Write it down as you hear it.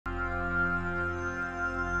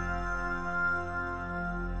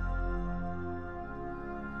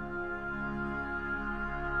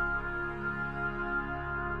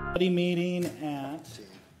Study meeting at,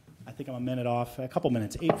 I think I'm a minute off, a couple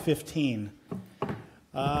minutes, 8:15.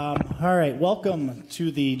 All right, welcome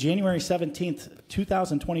to the January 17th,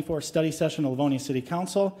 2024 study session of Livonia City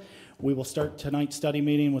Council. We will start tonight's study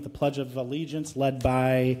meeting with a Pledge of Allegiance led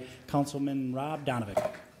by Councilman Rob Donovan.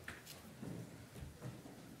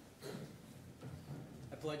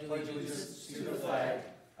 I pledge allegiance to the flag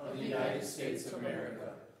of the United States of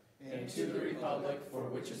America and to the republic for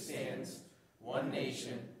which it stands, one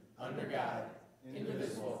nation, under God,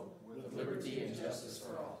 indivisible, with liberty and justice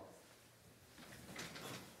for all.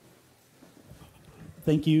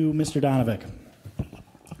 Thank you, Mr. Donovan.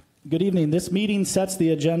 Good evening. This meeting sets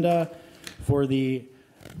the agenda for the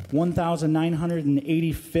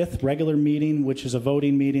 1985th regular meeting, which is a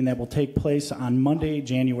voting meeting that will take place on Monday,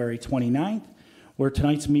 January 29th, where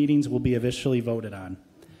tonight's meetings will be officially voted on.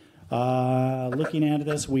 Looking at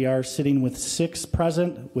this, we are sitting with 6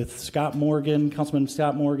 present, with Scott Morgan, Councilman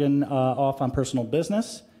Scott Morgan, off on personal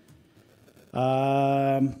business.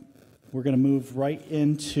 We're going to move right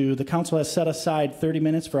into, the council has set aside 30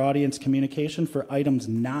 minutes for audience communication for items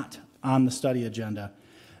not on the study agenda.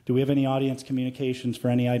 Do we have any audience communications for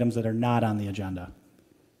any items that are not on the agenda?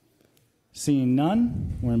 Seeing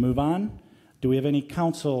none, we're going to move on. Do we have any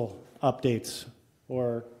council updates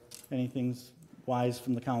or anything wise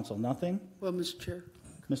from the council? Nothing? Well, Mr. Chair,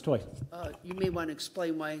 Ms. Toy. you may want to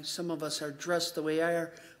explain why some of us are dressed the way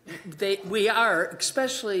we are,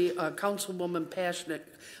 especially Councilwoman Tashnik,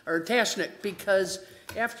 because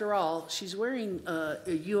after all, she's wearing a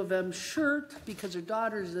U of M shirt because her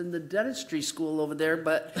daughter's in the dentistry school over there,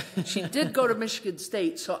 but she did go to Michigan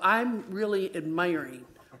State, so I'm really admiring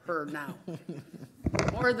her now,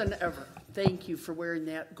 more than ever. Thank you for wearing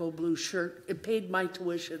that Go Blue shirt. It paid my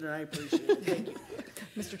tuition, and I appreciate it. Thank you.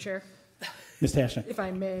 Mr. Chair, Ms. Tashnik. if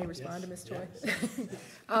I may respond to Ms. Toy.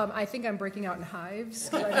 I think I'm breaking out in hives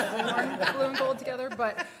because I have worn blue and gold together,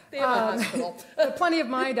 but plenty of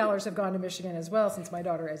my dollars have gone to Michigan as well, since my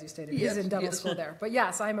daughter, as you stated, is in dental school there. But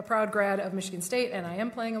yes, I'm a proud grad of Michigan State, and I am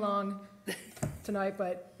playing along tonight.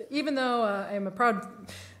 But even though I am a proud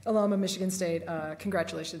alum of Michigan State,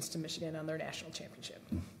 congratulations to Michigan on their national championship.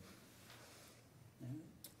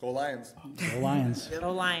 Go Lions. Go Lions.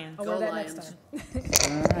 Go Lions. I'll wear that next time.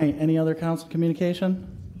 All right, any other council communication?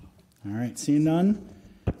 All right, seeing none,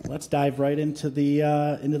 let's dive right into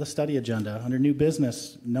the study agenda. Under new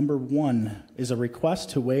business, number 1 is a request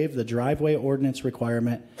to waive the driveway ordinance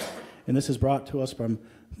requirement, and this is brought to us from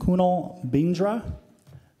Kunal Bindra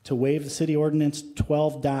to waive the city ordinance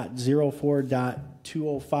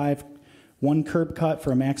 12.04.205, one curb cut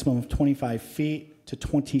for a maximum of 25 feet to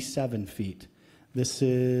 27 feet. This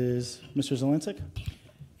is Mr. Zielinski?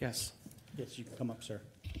 Yes. Yes, you can come up, sir.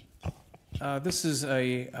 This is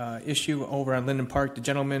a issue over on Linden Park. The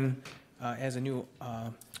gentleman has a new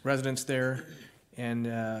residence there, and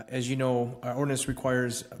as you know, our ordinance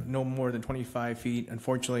requires no more than 25 feet.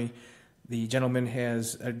 Unfortunately, the gentleman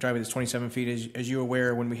has a driveway that's 27 feet. As you're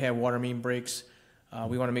aware, when we have water main breaks,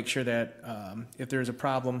 we want to make sure that if there's a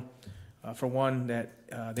problem, for one, that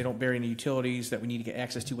they don't bury any utilities that we need to get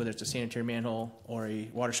access to, whether it's a sanitary manhole or a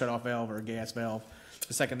water shutoff valve or a gas valve.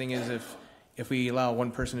 The second thing is if we allow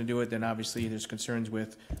one person to do it, then obviously there's concerns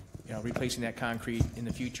with replacing that concrete in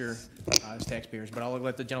the future as taxpayers. But I'll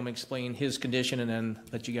let the gentleman explain his condition and then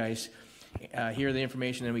let you guys hear the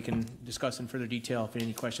information, and we can discuss in further detail if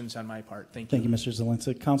any questions on my part. Thank you. Thank you, Mr.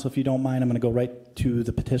 Zielinski. Council, if you don't mind, I'm going to go right to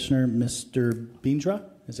the petitioner, Mr. Bindra.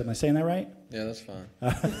 Am I saying that right? Yeah, that's fine.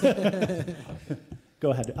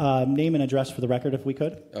 Go ahead. Name and address for the record, if we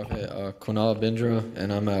could. Okay, Kunal Bindra,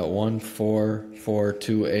 and I'm at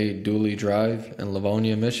 14428 Dooley Drive in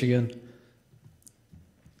Livonia, Michigan.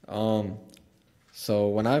 So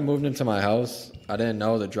when I moved into my house, I didn't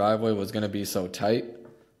know the driveway was going to be so tight.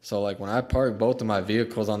 So like when I park both of my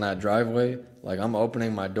vehicles on that driveway, like I'm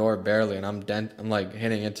opening my door barely, and I'm like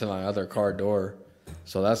hitting into my other car door.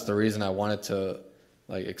 So that's the reason I wanted to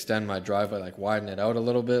like extend my driveway, like widen it out a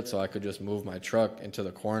little bit so I could just move my truck into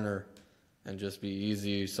the corner and just be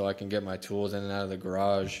easy so I can get my tools in and out of the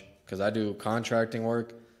garage, because I do contracting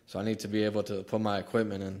work, so I need to be able to put my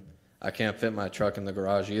equipment in. I can't fit my truck in the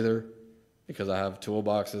garage either because I have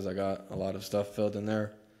toolboxes. I got a lot of stuff filled in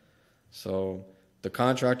there. So the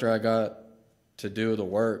contractor I got to do the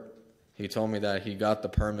work, he told me that he got the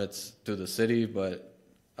permits through the city, but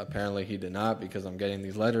apparently he did not, because I'm getting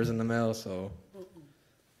these letters in the mail. So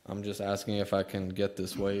I'm just asking if I can get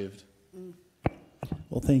this waived.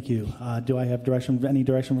 Well, thank you. Do I have any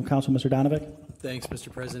direction from Council, Mr. Donovan? Thanks,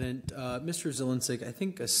 Mr. President. Mr. Zielinski, I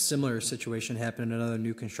think a similar situation happened in another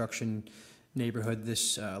new construction neighborhood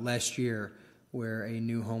this last year, where a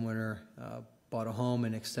new homeowner bought a home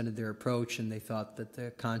and extended their approach, and they thought that the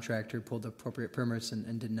contractor pulled the appropriate permits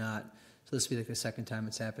and did not. So this would be like the second time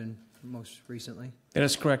it's happened most recently. That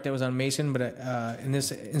is correct. That was on Mason, but in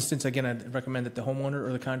this instance, again, I'd recommend that the homeowner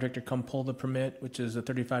or the contractor come pull the permit, which is a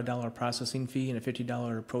 $35 processing fee and a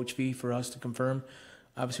 $50 approach fee for us to confirm.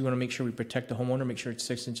 Obviously, we want to make sure we protect the homeowner, make sure it's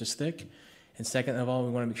 6 inches thick. And second of all,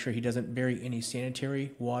 we want to make sure he doesn't bury any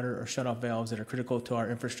sanitary, water, or shutoff valves that are critical to our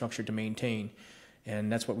infrastructure to maintain.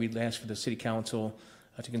 And that's what we'd ask for the city council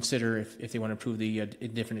to consider if they want to approve the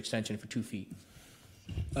different extension for 2 feet.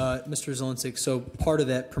 Mr. Zielinski, so part of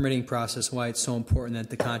that permitting process, why it's so important that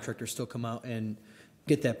the contractor still come out and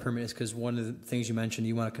get that permit is because one of the things you mentioned,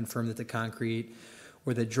 you want to confirm that the concrete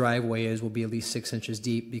where the driveway is will be at least 6 inches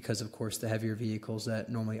deep because, of course, the heavier vehicles that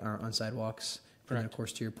normally aren't on sidewalks. And then, of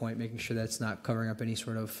course, to your point, making sure that's not covering up any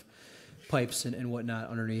sort of pipes and whatnot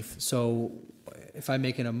underneath. So if I'm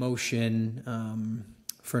making a motion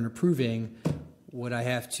for an approving, would I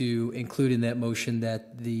have to include in that motion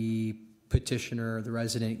that the petitioner or the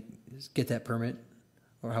resident get that permit?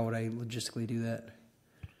 Or how would I logistically do that?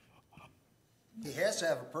 He has to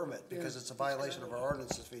have a permit because it's a violation of our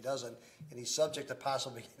ordinance if he doesn't, and he's subject to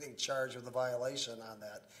possibly getting charged with a violation on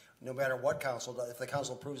that. No matter what council does, if the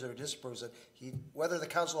council approves it or disapproves it, whether the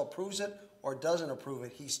council approves it or doesn't approve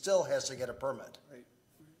it, he still has to get a permit.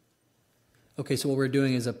 Okay, so what we're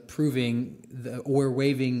doing is we're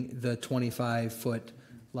waiving the 25-foot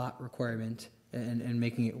lot requirement and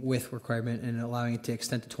making it width requirement and allowing it to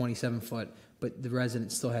extend to 27 foot, but the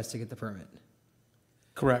resident still has to get the permit.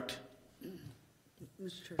 Correct.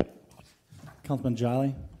 Mr. Chair. Councilman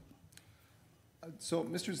Jolly? So,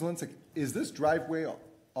 Mr. Zielinski, is this driveway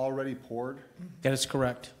already poured? That is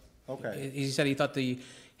correct. Okay. He said he thought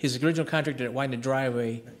his original contractor that widened the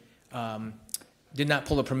driveway did not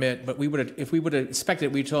pull a permit, but if we would have inspected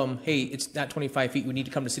it, we'd tell him, hey, it's not 25 feet, we need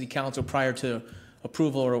to come to city council prior to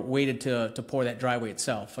approval or waited to pour that driveway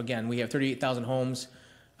itself. Again, we have 38,000 homes.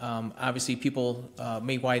 Obviously, people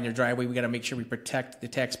may widen their driveway. We got to make sure we protect the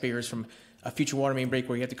taxpayers from a future water main break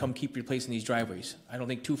where you have to come keep replacing these driveways. I don't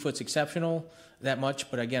think 2 foot's exceptional that much,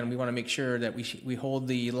 but again, we want to make sure that we hold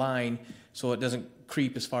the line so it doesn't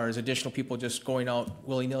creep as far as additional people just going out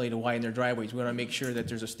willy-nilly to widen their driveways. We want to make sure that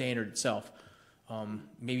there's a standard itself.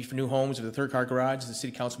 Maybe for new homes or the third car garage, the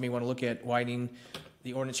city council may want to look at widening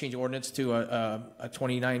the ordinance, change the ordinance to a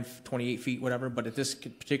 29, 28 feet, whatever. But at this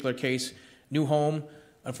particular case, new home,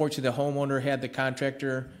 unfortunately, the homeowner had the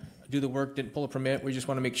contractor do the work, didn't pull a permit. We just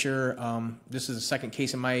want to make sure, this is the second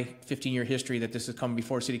case in my 15-year history that this has come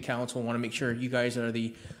before city council. We want to make sure you guys are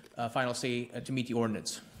the final say to meet the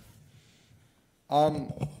ordinance.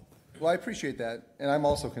 Well, I appreciate that, and I'm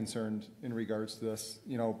also concerned in regards to this.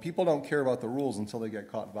 You know, people don't care about the rules until they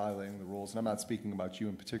get caught violating the rules, and I'm not speaking about you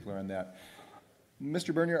in particular on that.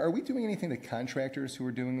 Mr. Bernier, are we doing anything to contractors who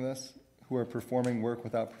are doing this, who are performing work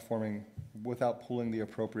without pulling the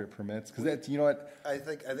appropriate permits? Because that's, you know what? I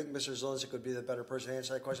think Mr. Zielinski would be the better person to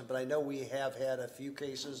answer that question, but I know we have had a few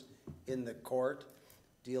cases in the court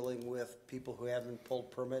dealing with people who haven't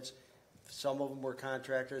pulled permits. Some of them were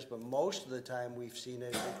contractors, but most of the time we've seen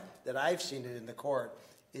it, that I've seen it in the court,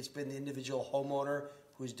 it's been the individual homeowner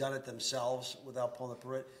who's done it themselves without pulling the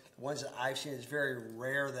permit. The ones that I've seen, it's very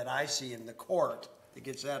rare that I see in the court that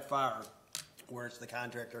gets that far where it's the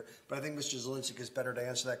contractor. But I think Mr. Zielinski is better to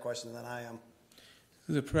answer that question than I am.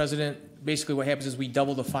 The president, basically what happens is we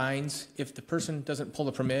double the fines. If the person doesn't pull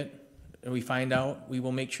the permit and we find out, we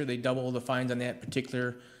will make sure they double the fines on that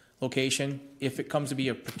particular location. If it comes to be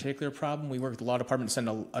a particular problem, we work with the law department to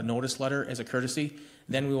send a notice letter as a courtesy.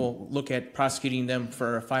 Then we will look at prosecuting them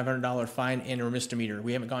for a $500 fine and a misdemeanor.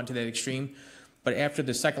 We haven't gone to that extreme. But after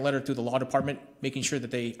the second letter through the law department, making sure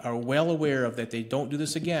that they are well aware of that they don't do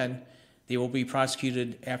this again, they will be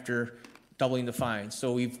prosecuted after doubling the fine.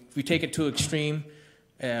 So we take it to extreme.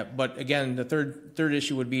 But again, the third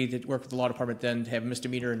issue would be to work with the law department then to have a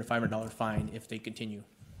misdemeanor and a $500 fine if they continue.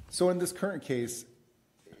 So in this current case,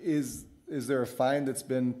 is there a fine that's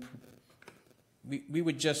been? We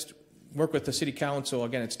would just work with the city council.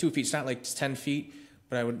 Again, it's 2 feet. It's not like it's 10 feet.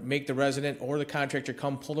 But I would make the resident or the contractor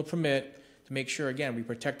come pull the permit to make sure, again, we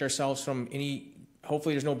protect ourselves from any,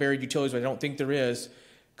 hopefully there's no buried utilities, but I don't think there is.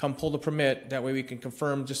 Come pull the permit. That way we can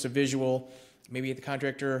confirm just a visual. Maybe the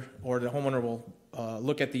contractor or the homeowner will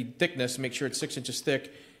look at the thickness, make sure it's 6 inches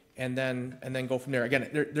thick, and then go from there. Again,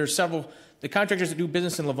 there's several. The contractors that do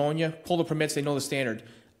business in Livonia pull the permits. They know the standard.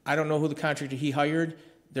 I don't know who the contractor he hired.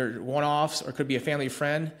 They're one-offs or could be a family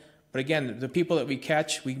friend. But again, the people that we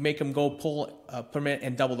catch, we make them go pull a permit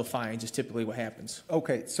and double the fines is typically what happens.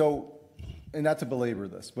 Okay, so, and not to belabor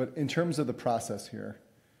this, but in terms of the process here,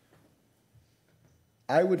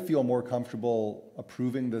 I would feel more comfortable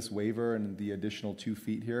approving this waiver and the additional 2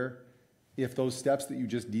 feet here if those steps that you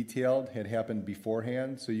just detailed had happened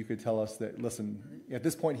beforehand, so you could tell us that, listen, at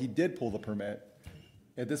this point, he did pull the permit.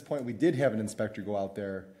 At this point, we did have an inspector go out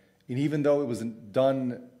there, and even though it was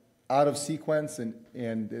done out of sequence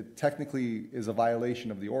and it technically is a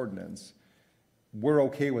violation of the ordinance, we're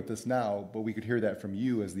okay with this now, but we could hear that from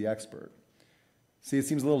you as the expert. See, it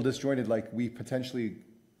seems a little disjointed, like we potentially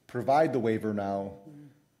provide the waiver now,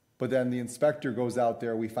 but then the inspector goes out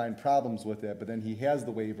there, we find problems with it, but then he has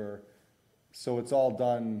the waiver, so it's all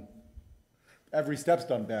done, every step's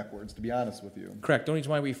done backwards, to be honest with you. Correct. The only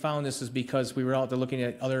reason why we found this is because we were out there looking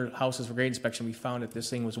at other houses for grade inspection. We found that this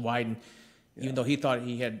thing was widened, even though he thought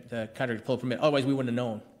he had the contractor to pull a permit. Otherwise, we wouldn't have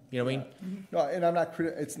known. You know what I mean? No, and I'm not,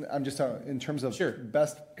 I'm just, in terms of Sure.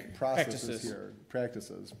 best processes Practices. here,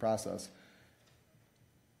 process.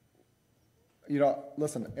 You know,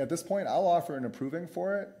 listen, at this point, I'll offer an approving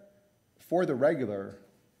for it, for the regular,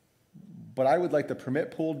 but I would like the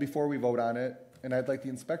permit pulled before we vote on it, and I'd like the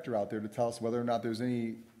inspector out there to tell us whether or not there's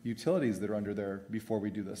any utilities that are under there before we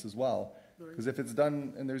do this as well. Because if it's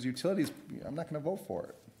done and there's utilities, I'm not gonna vote for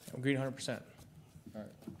it. Agreed 100%.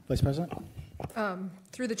 Vice President?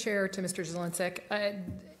 Through the chair to Mr. Zelinsek,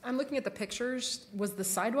 I'm looking at the pictures. Was the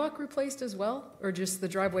sidewalk replaced as well, or just the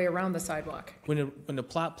driveway around the sidewalk? When the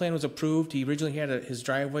plot plan was approved, he originally had his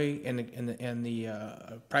driveway and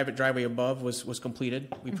the private driveway above was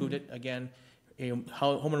completed. We approved it again.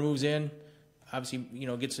 Homeowner moves in, obviously,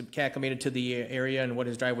 gets acclimated to the area and what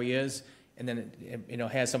his driveway is, and then it,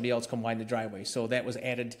 has somebody else come widen the driveway. So that was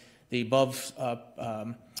added. The above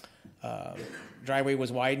driveway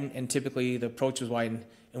was widened, and typically the approach was widened.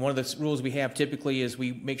 And one of the rules we have typically is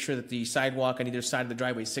we make sure that the sidewalk on either side of the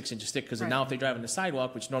driveway is 6 inches thick, because now if they drive on the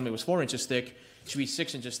sidewalk, which normally was 4 inches thick, it should be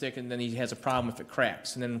 6 inches thick, and then he has a problem if it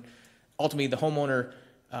cracks. And then ultimately the homeowner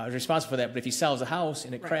is responsible for that. But if he sells the house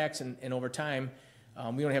and it cracks, and over time,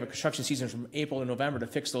 we don't have a construction season from April to November to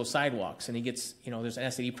fix those sidewalks. And he gets, there's an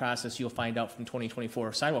SAD process you'll find out from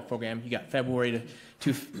 2024 sidewalk program. You got February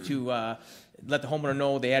to let the homeowner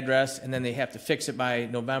know the address, and then they have to fix it by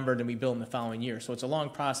November, then we bill them the following year. So it's a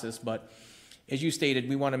long process, but as you stated,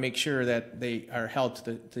 we want to make sure that they are held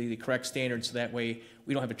to the correct standards, so that way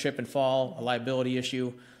we don't have a trip and fall, a liability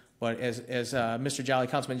issue. But as Mr. Jolly,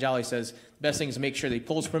 Councilman Jolly says, the best thing is to make sure they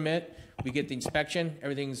pull permit, we get the inspection,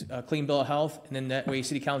 everything's a clean bill of health, and then that way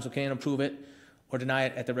City Council can approve it or deny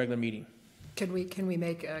it at the regular meeting. Can we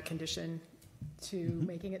make a condition to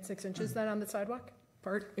making it 6 inches then on the sidewalk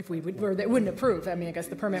part? If we would, or they wouldn't approve, I guess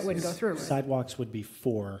the permit wouldn't go through. Right? Sidewalks would be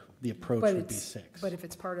 4, the approach But would be it's 6. But if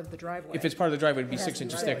it's part of the driveway. If it's part of the driveway, it'd be It has 6 to be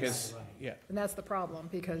inches thick. six. Yeah. And that's the problem,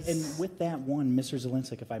 because. And with that one, Mr.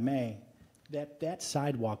 Zelinsek, if I may, that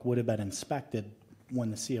sidewalk would have been inspected when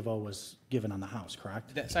the C of O was given on the house,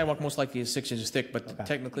 correct? That sidewalk most likely is 6 inches thick, but Okay.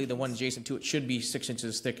 technically the one adjacent to it should be 6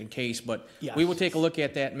 inches thick in case. But Yes. we will take a look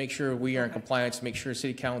at that and make sure we are in compliance, make sure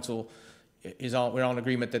City Council we're all in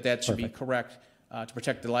agreement that should be correct to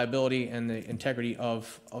protect the liability and the integrity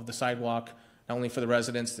of the sidewalk, not only for the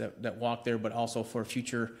residents that walk there, but also for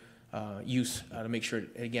future use to make sure,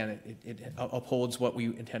 it upholds what we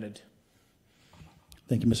intended.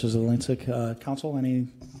 Thank you, Mr. Zelinsek. Council, any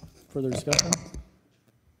further discussion?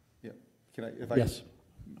 Yeah, can I, if I Yes.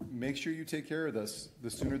 make sure you take care of this, the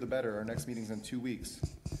sooner the better. Our next meeting's in 2 weeks.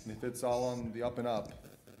 And if it's all on the up and up,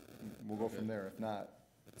 we'll go from there. If not,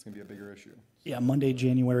 it's gonna be a bigger issue. Yeah, Monday,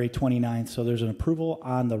 January 29th. So there's an approval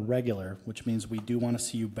on the regular, which means we do want to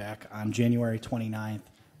see you back on January 29th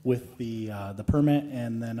with the permit,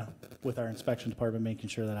 and then with our inspection department, making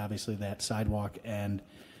sure that obviously that sidewalk and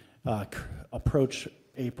approach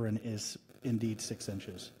apron is indeed 6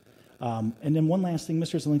 inches. And then one last thing,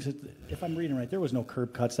 Mr. Zelinsek, if I'm reading right, there was no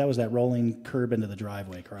curb cuts. That was that rolling curb into the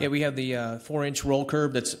driveway, correct? Yeah, we have the 4-inch roll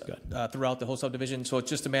curb that's throughout the whole subdivision. So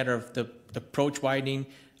it's just a matter of the approach widening,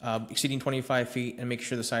 exceeding 25 feet, and make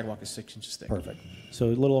sure the sidewalk is 6 inches thick. Perfect. So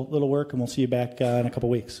little work, and we'll see you back in a couple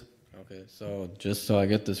weeks. Okay, so just so I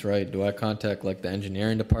get this right, do I contact like the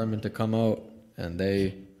engineering department to come out and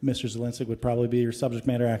they? Mr. Zelinsek would probably be your subject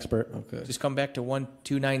matter expert. Okay. Just come back to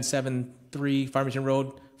 12973 Farmington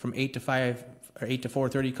Road from 8 to 5 or 8 to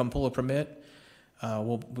 4:30. Come pull a permit.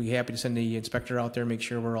 We'll be happy to send the inspector out there and make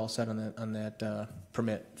sure we're all set on that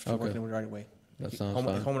permit for working right away. That sounds fine.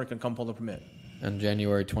 The homeowner can come pull the permit. And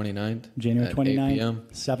January 29th? January at 29th, 8 p.m.?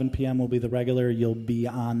 7 p.m. will be the regular. You'll be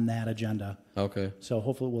on that agenda. Okay. So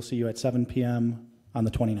hopefully we'll see you at 7 p.m. on the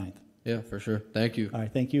 29th. Yeah, for sure. Thank you. All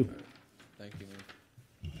right, thank you. Thank you,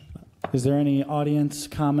 man. Is there any audience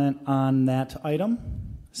comment on that item?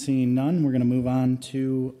 Seeing none, we're going to move on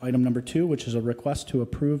to item number 2, which is a request to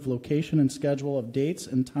approve location and schedule of dates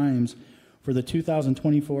and times for the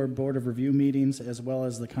 2024 Board of Review meetings, as well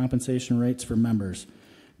as the compensation rates for members.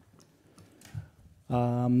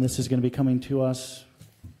 This is going to be coming to us,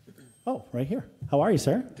 right here. How are you,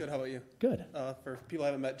 sir? Good, how about you? Good. For people who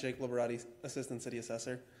haven't met, Jake Liberati, Assistant City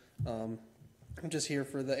Assessor. I'm just here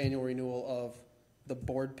for the annual renewal of the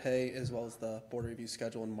board pay as well as the board review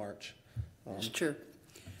schedule in March. Mr. Chair,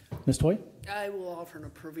 Ms. Toy? I will offer an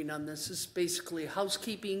approving on this. This is basically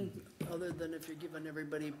housekeeping, other than if you're giving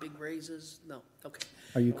everybody big raises. No, okay.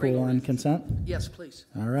 Are you cool on consent? Yes, please.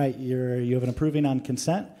 All right, you have an approving on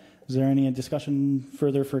consent. Is there any discussion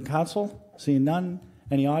further for council? Seeing none.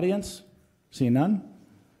 Any audience? Seeing none.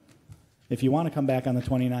 If you want to come back on the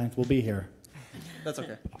 29th, we'll be here. That's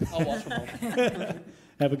okay. I'll watch from home.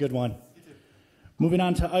 Have a good one. Moving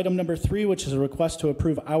on to item number 3, which is a request to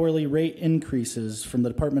approve hourly rate increases from the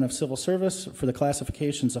Department of Civil Service for the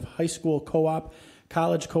classifications of high school co-op,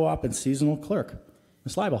 college co-op, and seasonal clerk.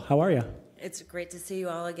 Ms. Leibel, how are you? It's great to see you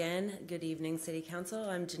all again. Good evening, City Council.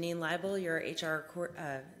 I'm Janine Leibel, your HR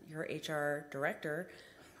director.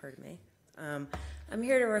 Pardon me. I'm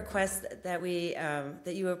here to request that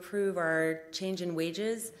that you approve our change in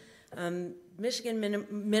wages. Michigan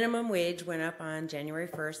minimum wage went up on January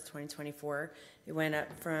 1st, 2024. It went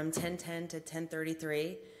up from $10.10 to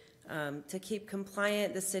 $10.33. To keep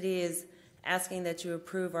compliant, the city is asking that you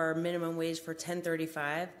approve our minimum wage for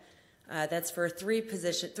 $10.35. That's for three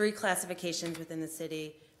classifications within the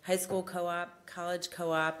city: high school co-op, college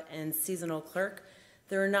co-op, and seasonal clerk.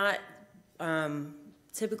 They're not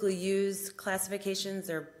typically used classifications.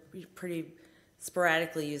 They're pretty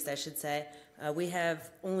sporadically used, I should say. We have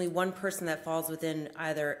only one person that falls within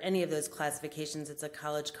any of those classifications. It's a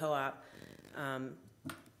college co-op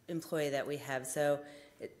employee that we have. So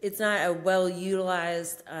it's not a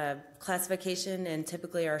well-utilized classification, and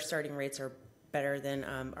typically our starting rates are better than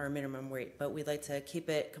our minimum rate, but we'd like to keep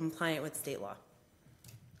it compliant with state law.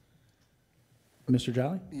 Mr.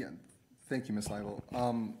 Jolly? Yeah, thank you, Ms. Leibel.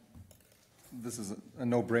 This is a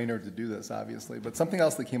no-brainer to do this, obviously, but something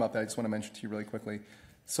else that came up that I just want to mention to you really quickly.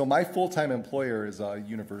 So my full-time employer is a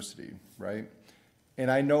university, right?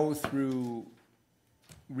 And I know through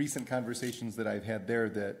recent conversations that I've had there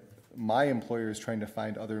that my employer is trying to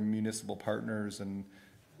find other municipal partners and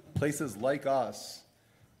places like us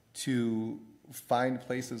to find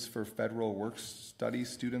places for federal work study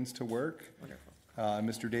students to work.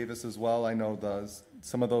 Mr. Davis as well, I know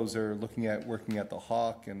some of those are looking at working at the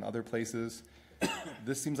Hawk and other places.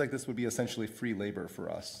 This seems like this would be essentially free labor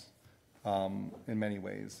for us in many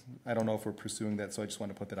ways. I don't know if we're pursuing that, so I just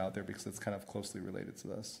want to put that out there because it's kind of closely related to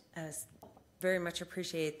this. I very much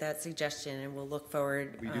appreciate that suggestion, and we'll look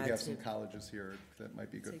forward We do have some colleges here that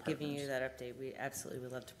might be good partners. Giving you that update. We absolutely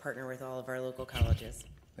would love to partner with all of our local colleges.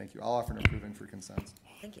 Thank you. I'll offer an approving for consent.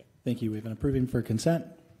 Thank you. Thank you. We have an approving for consent.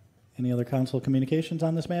 Any other council communications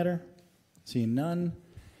on this matter? Seeing none.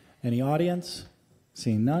 Any audience?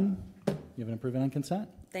 Seeing none. You have an approving on consent?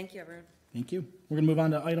 Thank you, everyone. Thank you. We're going to move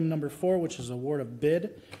on to item number 4, which is award of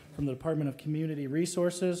bid from the Department of Community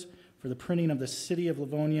Resources for the printing of the City of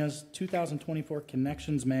Livonia's 2024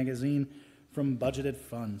 Connections magazine from budgeted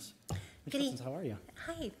funds. Ms. Cousins, how are you?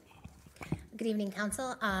 Hi. Good evening,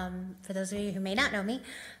 Council. For those of you who may not know me,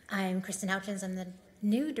 I'm Kristen Houchins. I'm the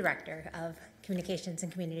new Director of Communications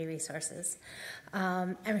and Community Resources.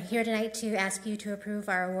 I'm here tonight to ask you to approve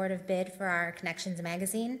our award of bid for our Connections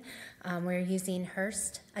magazine. We're using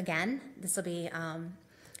Hearst again. This will be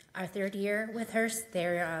our 3rd year with Hearst.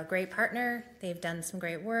 They're a great partner. They've done some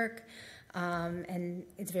great work, and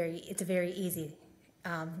it's a very easy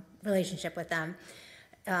relationship with them.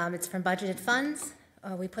 It's from budgeted funds.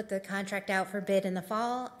 We put the contract out for bid in the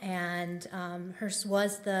fall, and Hearst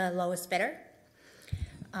was the lowest bidder.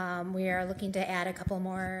 We are looking to add a couple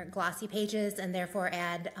more glossy pages and therefore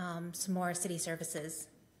add some more city services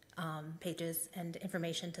pages and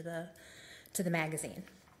information to the magazine.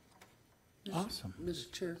 Awesome.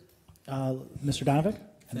 Mr. Chair. Mr. Donovic?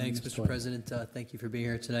 Thanks, Mr. President. Thank you for being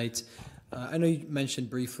here tonight. I know you mentioned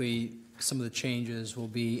briefly some of the changes. We'll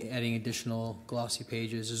be adding additional glossy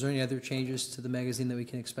pages. Is there any other changes to the magazine that we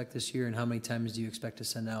can expect this year, and how many times do you expect to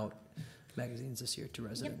send out magazines this year to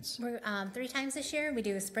residents? Yep. We're 3 times this year. We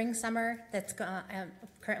do a spring summer that's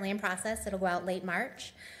currently in process. It'll go out late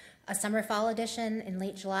March, a summer fall edition in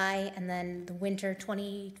late July, and then the winter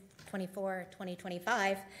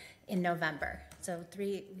 2024-2025 in November. So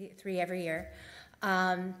three every year.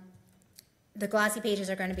 The glossy pages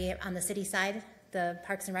are going to be on the city side. The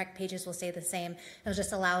Parks and Rec pages will stay the same. It'll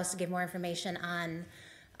just allow us to give more information on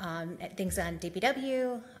things on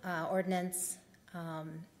DPW, ordinance,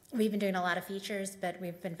 We've been doing a lot of features, but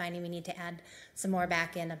we've been finding we need to add some more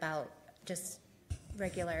back in about just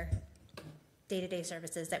regular day-to-day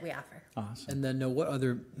services that we offer. Awesome. And then what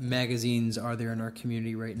other magazines are there in our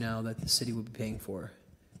community right now that the city would be paying for?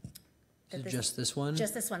 Is it just this one?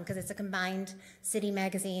 Just this one, because it's a combined city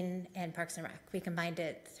magazine and Parks and Rec. We combined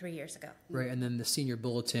it 3 years ago. Right, and then the senior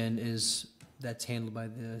bulletin that's handled by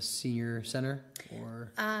the senior center,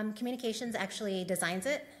 or? Communications actually designs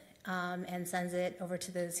it and sends it over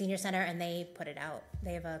to the senior center, and they put it out.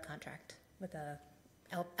 They have a contract with a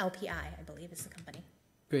LPI, I believe is the company.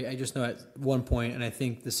 Great, I just know at one point, and I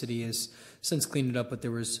think the city has since cleaned it up, but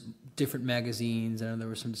there was different magazines. I know there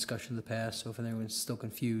was some discussion in the past, so if anyone's still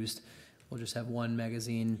confused, we'll just have one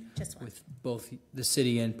magazine with both the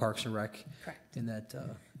city and Parks and Rec. Correct. In that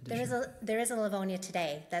There is a Livonia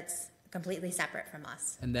today that's completely separate from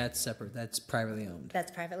us. And that's separate, that's privately owned.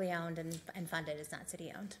 That's privately owned and funded, it's not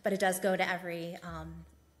city owned. But it does go to every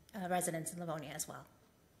residence in Livonia as well.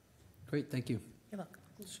 Great, thank you. You're welcome.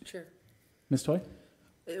 Mr. Chair. Ms. Toy?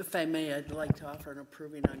 If I may, I'd like to offer an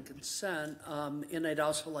approving on consent, and I'd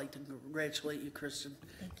also like to congratulate you, Kristen.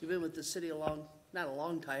 You've been with the city not a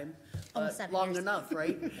long time, Almost but 7 long years. enough,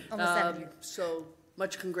 right? Almost 7 years. So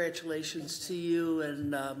much congratulations to you,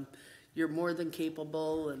 and you're more than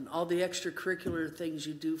capable, and all the extracurricular things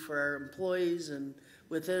you do for our employees and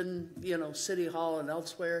within, City Hall and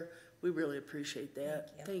elsewhere. We really appreciate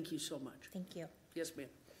that. Thank you so much. Thank you. Yes, ma'am.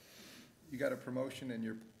 You got a promotion and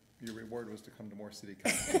your reward was to come to more city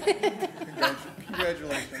council.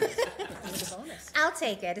 Congratulations. I'll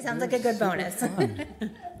take it. It sounds like a good bonus.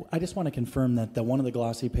 I just want to confirm that one of the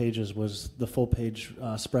glossy pages was the full page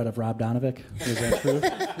spread of Rob Donovic. Is that true?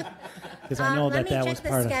 Because I know that was part of. Let me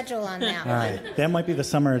check the schedule on that All one. right, that might be the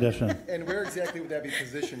summer edition. And where exactly would that be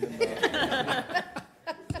positioned in the?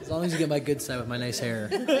 As long as you get my good side with my nice hair.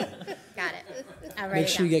 Got it. I'll write Make it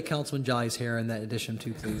sure you down. get Councilman Jolly's hair in that edition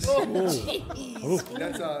too, please. That's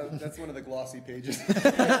one of the glossy pages.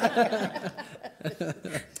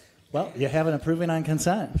 Well, you have an approving on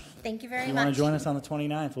consent. Thank you very If you much. want to join us on the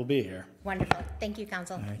 29th, we'll be here. Wonderful. Thank you,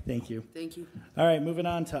 Council. All right, thank you. Thank you. All right, moving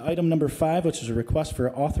on to item number 5, which is a request for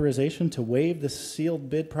authorization to waive the sealed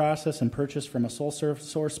bid process and purchase from a sole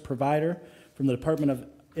source provider from the Department of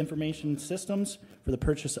Information Systems for the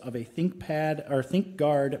purchase of a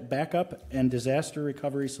ThinkGuard backup and disaster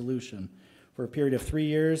recovery solution for a period of 3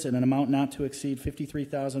 years and an amount not to exceed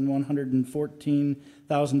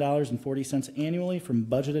 $53,114,000.40 annually from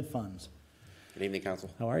budgeted funds. Good evening, Council.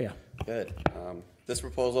 How are you? Good. This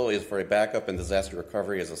proposal is for a backup and disaster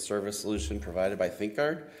recovery as a service solution provided by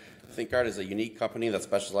ThinkGuard. ThinkGuard is a unique company that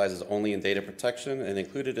specializes only in data protection, and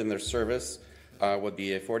included in their service would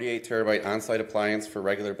be a 48 terabyte on-site appliance for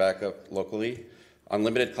regular backup locally,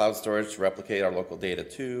 unlimited cloud storage to replicate our local data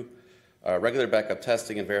too, regular backup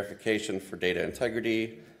testing and verification for data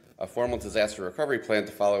integrity, a formal disaster recovery plan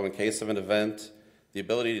to follow in case of an event, the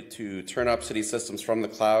ability to turn up city systems from the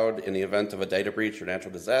cloud in the event of a data breach or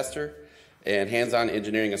natural disaster, and hands-on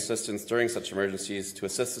engineering assistance during such emergencies to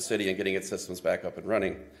assist the city in getting its systems back up and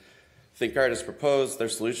running. ThinkGuard has proposed their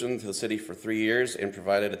solution to the city for 3 years and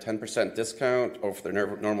provided a 10% discount over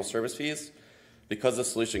their normal service fees. Because the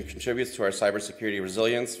solution contributes to our cybersecurity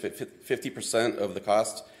resilience, 50% of the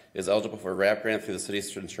cost is eligible for a RAP grant through the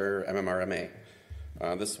city's to ensure MMRMA.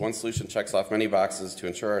 This one solution checks off many boxes to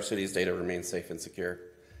ensure our city's data remains safe and secure.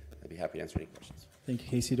 I'd be happy to answer any questions. Thank you,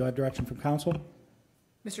 Casey. Do I have direction from council?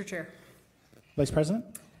 Mr. Chair. Vice President?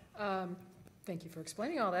 Thank you for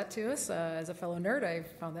explaining all that to us. As a fellow nerd, I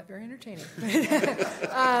found that very entertaining.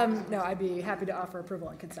 No, I'd be happy to offer approval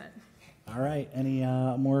on consent. All right. Any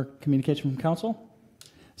more communication from council?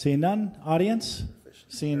 Seeing none. Audience?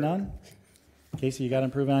 Seeing none. Casey, you got an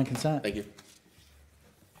approving on consent? Thank you.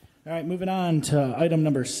 All right, moving on to item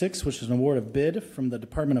number 6, which is an award of bid from the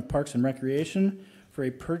Department of Parks and Recreation for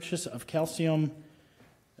a purchase of calcium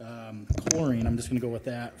chlorine. I'm just going to go with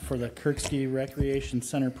that for the Kirksey Recreation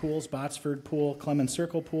Center pools, Botsford Pool, Clemens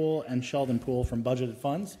Circle Pool, and Sheldon Pool from budgeted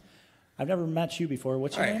funds. I've never met you before.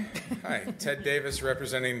 What's your name? Hi, Ted Davis,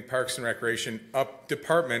 representing Parks and Recreation up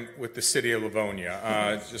department with the city of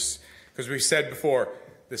Livonia. Just because we said before,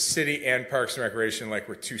 the city and Parks and Recreation, like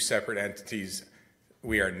we're two separate entities.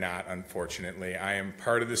 We are not, unfortunately. I am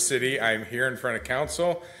part of the city. I am here in front of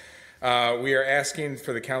council. We are asking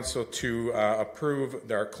for the council to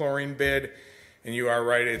approve our chlorine bid. And you are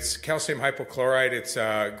right, it's calcium hypochlorite. It's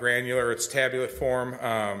granular, it's tablet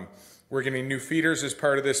form. We're getting new feeders as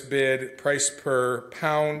part of this bid. Price per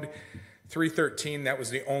pound, $3.13. That was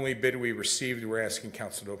the only bid we received. We're asking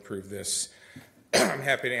council to approve this. I'm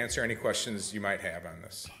happy to answer any questions you might have on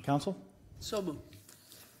this. Council? So moved.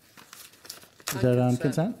 Is that on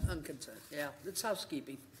consent? On consent, yeah. It's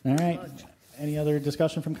housekeeping. All right. Any other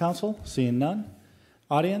discussion from council? Seeing none.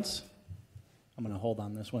 Audience? I'm going to hold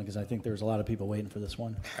on this one because I think there's a lot of people waiting for this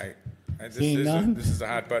one. Seeing none. This is a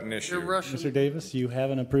hot button issue. You're rushing. Mr. Davis, you have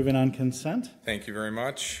an approving on consent. Thank you very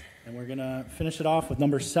much. And we're going to finish it off with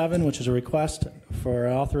number 7, which is a request for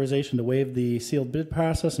authorization to waive the sealed bid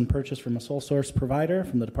process and purchase from a sole source provider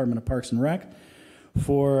from the Department of Parks and Rec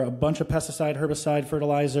for a bunch of pesticide, herbicide,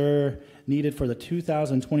 fertilizer needed for the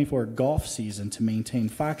 2024 golf season to maintain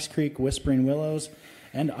Fox Creek, Whispering Willows,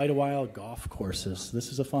 and Idlewild golf courses. This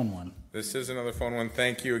is a fun one. This is another fun one.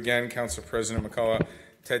 Thank you again, Council President McCullough.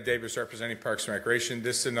 Ted Davis representing Parks and Recreation.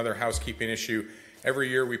 This is another housekeeping issue. Every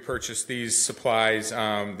year we purchase these supplies.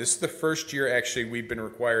 This is the first year actually we've been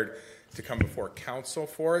required to come before council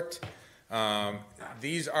for it.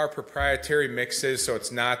 These are proprietary mixes, so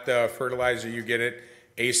it's not the fertilizer you get at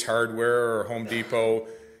Ace Hardware or Home Depot.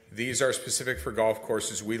 These are specific for golf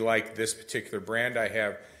courses. We like this particular brand. I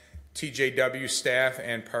have TJW staff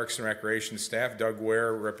and Parks and Recreation staff. Doug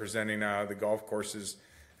Ware representing the golf courses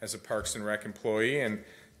as a Parks and Rec employee, and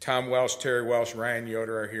Tom Welsh, Terry Welsh, Ryan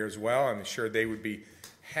Yoder are here as well. I'm sure they would be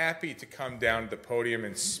happy to come down to the podium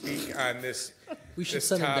and speak on this, We should this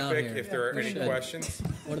send them down topic here. if there are We any should. questions.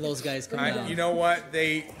 One of those guys come down. You know what?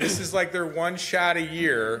 This is like their one shot a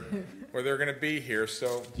year where they're going to be here.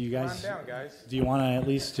 So Do you guys, come on down, guys. do you want to at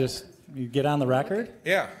least just get on the record?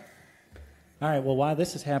 Yeah. All right, well, while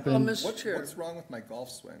this is happening, What's wrong with my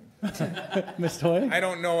golf swing? Ms. Toy? I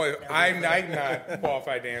don't know. I'm not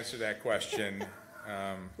qualified to answer that question.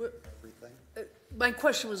 My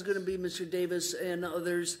question was going to be, Mr. Davis and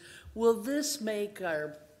others, will this make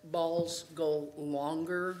our balls go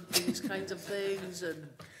longer, these kinds of things? And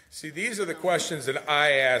See, these are the questions that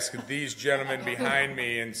I ask these gentlemen behind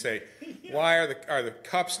me and say, why are the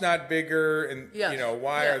cups not bigger? And Yes. you know,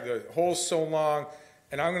 why are the holes so long?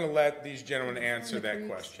 And I'm going to let these gentlemen answer that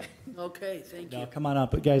question. Okay, thank you. No, come on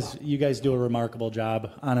up. But guys, you guys do a remarkable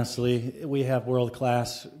job. Honestly, we have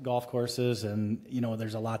world-class golf courses, and you know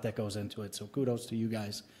there's a lot that goes into it. So kudos to you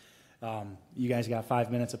guys. You guys got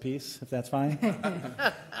 5 minutes apiece, if that's fine.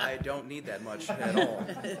 I don't need that much at all.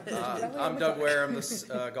 I'm Doug Ware. I'm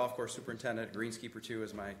the golf course superintendent. Greenskeeper 2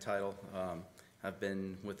 is my title. I've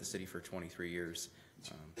been with the city for 23 years.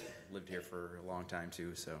 Lived here for a long time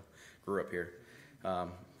too, so grew up here.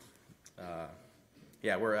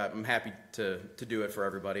 Yeah, I'm happy to do it for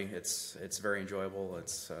everybody. It's very enjoyable.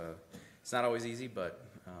 It's not always easy, but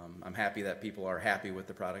I'm happy that people are happy with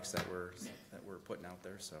the products that we're putting out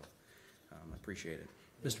there. So I appreciate it.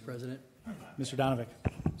 Mr. President. Mr. Donovic.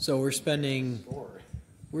 So we're spending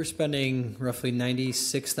roughly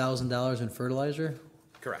 $96,000 in fertilizer.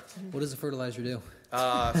 Correct. What does the fertilizer do?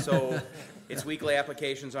 So it's weekly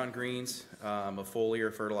applications on greens of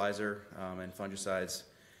foliar, fertilizer, and fungicides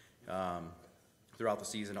throughout the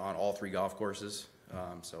season on all 3 golf courses.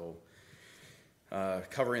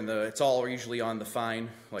 Covering it's all usually on the fine,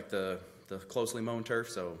 like the closely mown turf,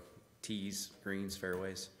 so tees, greens,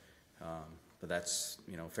 fairways. But that's,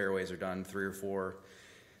 fairways are done 3 or 4,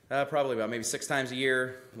 probably about maybe 6 times a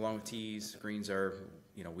year, along with tees. Greens are,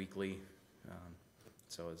 weekly.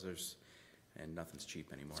 And nothing's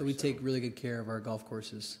cheap anymore. So we take really good care of our golf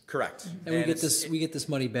courses. Correct. And we get this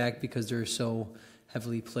money back because they're so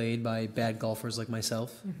heavily played by bad golfers like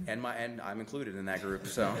myself. And I'm included in that group.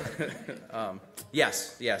 So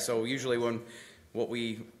yes, yeah. So usually when what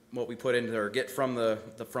we put into or get from the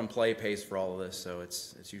from play pays for all of this. So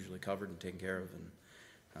it's usually covered and taken care of.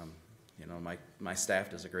 And my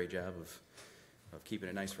staff does a great job of keeping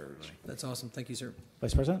it nice for everybody. That's awesome. Thank you, sir.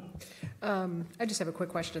 Vice President? I just have a quick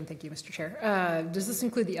question. Thank you, Mr. Chair. Does this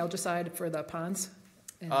include the algicide for the ponds?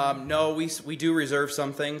 No, we do reserve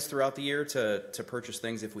some things throughout the year to purchase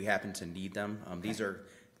things if we happen to need them.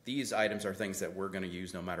 These items are things that we're going to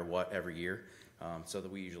use no matter what every year, so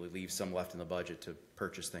that we usually leave some left in the budget to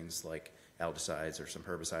purchase things like algicides or some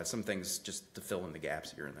herbicides, some things just to fill in the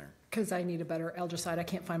gaps here and there. Because I need a better algicide. I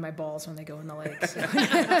can't find my balls when they go in the lake. So.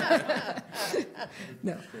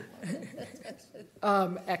 No.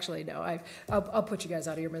 Actually, no. I'll put you guys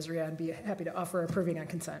out of your misery. I'd be happy to offer approving on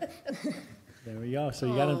consent. There we go. So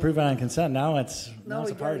you got to approve it on consent. Now it's Now a we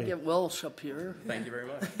got to party. get Welsh up here. Thank you very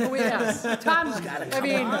much. Oh, yes. Tom's got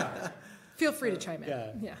it. Feel free to chime in.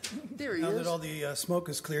 Yeah. There he Now is. that all the smoke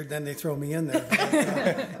is cleared, then they throw me in there.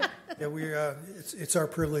 Yeah, it's our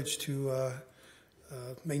privilege to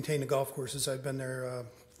maintain the golf courses. I've been there,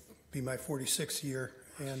 be my 46th year,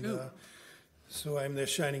 and so I'm the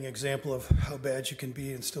shining example of how bad you can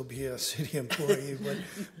be and still be a city employee.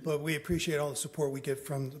 But we appreciate all the support we get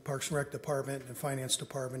from the Parks and Rec Department and Finance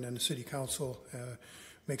Department and the City Council.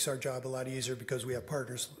 makes our job a lot easier because we have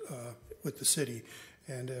partners with the city,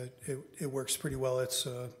 and it works pretty well. It's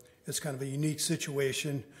kind of a unique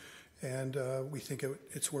situation, and we think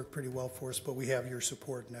it's worked pretty well for us, but we have your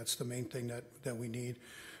support, and that's the main thing that we need.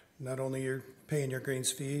 Not only you're paying your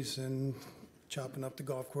greens fees and chopping up the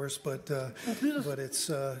golf course, but it's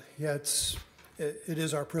it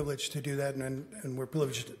is our privilege to do that, and we're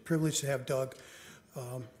privileged to have Doug,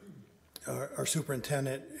 our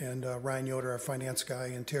superintendent, and Ryan Yoder, our finance guy,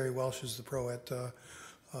 and Terry Welsh is the pro at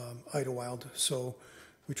Idlewild. So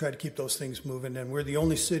we try to keep those things moving, and we're the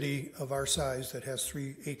only city of our size that has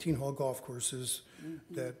 3 18-hole golf courses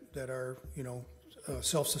that are, you know,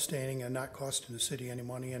 self-sustaining and not costing the city any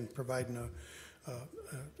money, and providing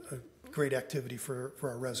a great activity for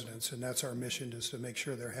our residents. And that's our mission, is to make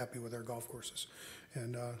sure they're happy with our golf courses.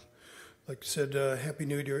 And like I said, Happy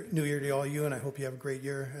New Year to all you, and I hope you have a great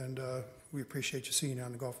year, and we appreciate you seeing you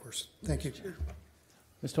on the golf course. Thank you.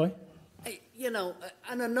 Ms. Toy? You know,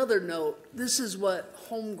 on another note, this is what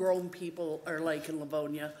homegrown people are like in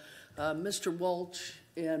Livonia. Mr. Welch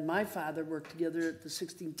and my father worked together at the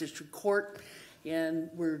 16th District Court, and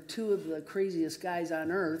we're two of the craziest guys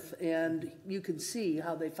on earth, and you can see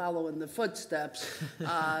how they follow in the footsteps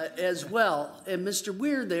as well. And Mr.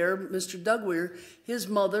 Weir there, Mr. Doug Weir, his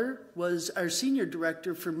mother was our senior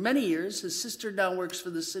director for many years. His sister now works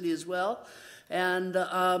for the city as well. And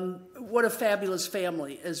what a fabulous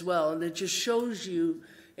family as well. And it just shows you,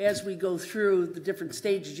 as we go through the different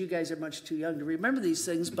stages, you guys are much too young to remember these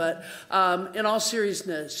things, but in all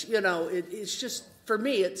seriousness, you know, it's just, for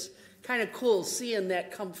me, it's kind of cool seeing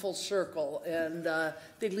that come full circle, and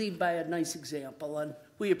they lead by a nice example, and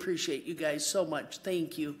we appreciate you guys so much.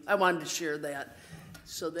 Thank you. I wanted to share that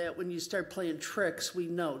so that when you start playing tricks, we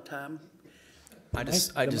know, Tom. I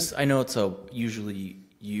know it's usually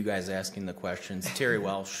you guys asking the questions. Terry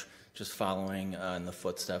Welsh just following in the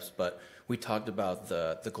footsteps, but we talked about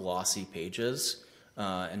the glossy pages,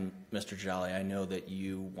 and Mr. Jolly, I know that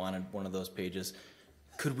you wanted one of those pages.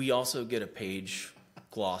 Could we also get a page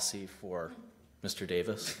glossy for Mr.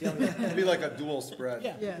 Davis? It'd be like a dual spread.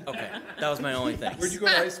 Yeah. Okay, that was my only thing. Where'd you go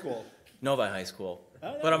to high school? Novi High School,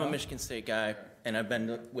 but I'm a Michigan State guy, and I've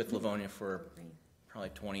been with Livonia for probably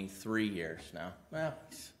 23 years now. Well,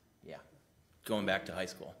 yeah, going back to high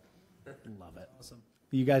school. Love it. Awesome.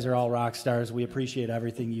 You guys are all rock stars. We appreciate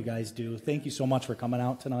everything you guys do. Thank you so much for coming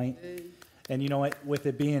out tonight. And you know what, with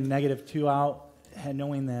it being -2 out, and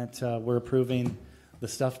knowing that we're approving the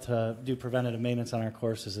stuff to do preventative maintenance on our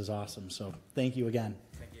courses is awesome. So thank you again.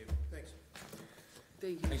 Thank you. Thanks.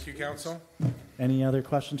 Thank you. Thank you, council. Any other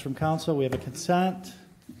questions from council? We have a consent.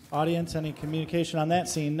 Audience, any communication on that?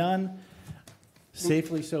 Seeing none.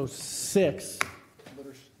 Safely so 6.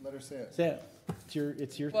 Let her say it. Say it.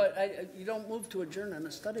 It's your. But you don't move to adjourn on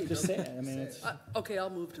a study. Just say it. I mean, it's. Okay, I'll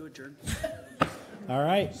move to adjourn. All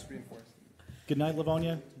right. Good night,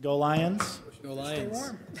 Livonia. Go Lions. Go Lions. Stay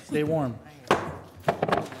warm. Stay warm.